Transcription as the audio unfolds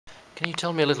Can you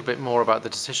tell me a little bit more about the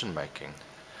decision making?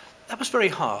 That was very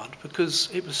hard because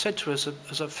it was said to us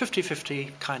as a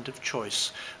 50-50 kind of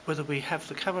choice, whether we have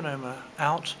the Cavernoma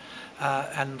out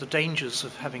and the dangers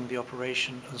of having the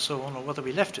operation and so on, or whether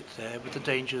we left it there with the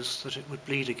dangers that it would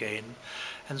bleed again.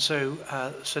 And so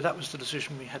that was the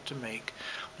decision we had to make.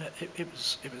 It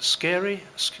was scary,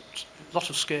 a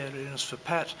lot of scariness for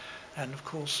Pat, and of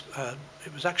course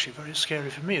it was actually very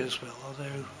scary for me as well,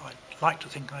 although I'd like to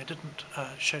think I didn't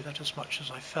show that as much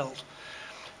as I felt.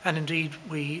 And indeed,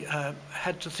 we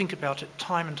had to think about it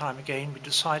time and time again. We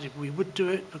decided we would do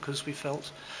it because we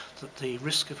felt that the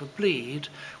risk of a bleed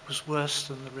was worse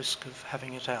than the risk of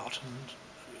having it out.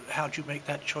 And how do you make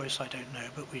that choice? I don't know,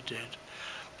 but we did.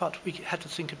 But we had to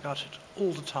think about it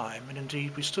all the time. And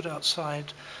indeed, we stood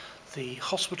outside the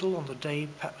hospital on the day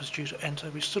Pat was due to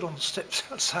enter. We stood on the steps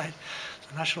outside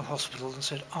the National Hospital and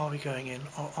said, are we going in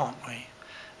or aren't we?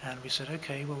 And we said,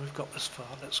 okay, well, we've got this far,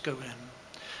 let's go in.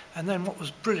 And then what was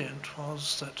brilliant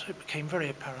was that it became very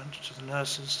apparent to the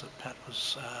nurses that Pat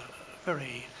was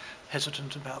very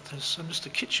hesitant about this. And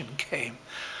Mr. Kitchen came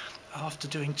after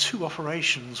doing 2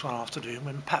 operations one afternoon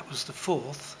when Pat was the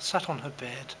 4th, sat on her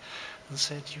bed and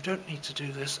said, you don't need to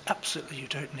do this, absolutely you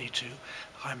don't need to.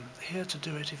 I'm here to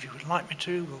do it if you would like me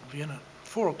to. We'll be in at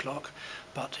 4 o'clock,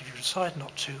 but if you decide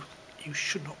not to, you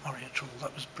should not worry at all.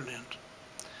 That was brilliant.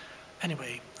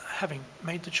 Anyway, having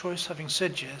made the choice, having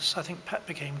said yes, I think Pat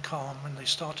became calm when they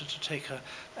started to take her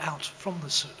out from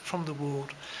the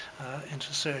ward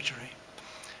into surgery.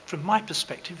 From my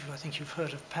perspective, I think you've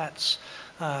heard of Pat's,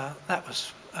 that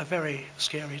was a very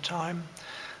scary time.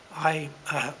 In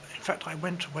fact, I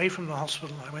went away from the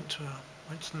hospital. I went to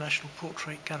the National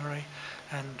Portrait Gallery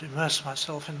and immersed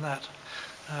myself in that.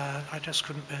 I just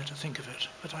couldn't bear to think of it.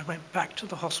 But I went back to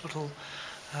the hospital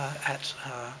at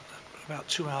about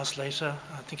 2 hours later.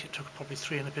 I think it took probably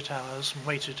 3 and a bit hours, and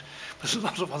waited with a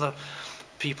lot of other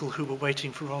people who were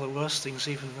waiting for rather worse things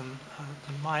even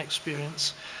than my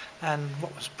experience. And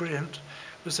what was brilliant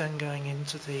was then going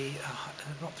into the,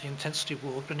 not the intensity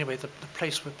ward, but anyway, the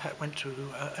place where Pat went to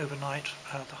overnight,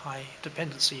 the high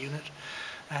dependency unit.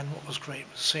 And what was great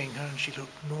was seeing her, and she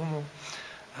looked normal.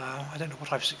 I don't know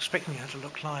what I was expecting her to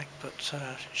look like, but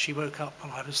she woke up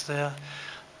while I was there.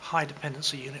 High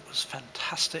dependency unit was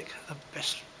fantastic, the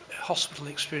best hospital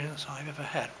experience I've ever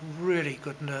had. Really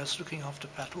good nurse looking after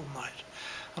Pat all night.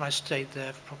 And I stayed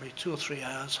there for probably 2 or 3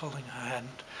 hours holding her hand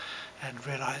and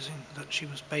realizing that she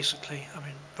was basically,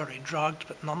 very drugged,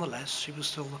 but nonetheless she was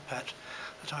still the Pat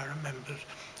that I remembered.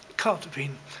 It can't have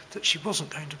been that she wasn't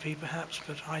going to be perhaps,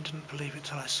 but I didn't believe it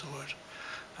till I saw it.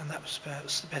 And that was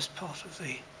perhaps the best part of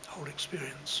the whole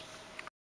experience.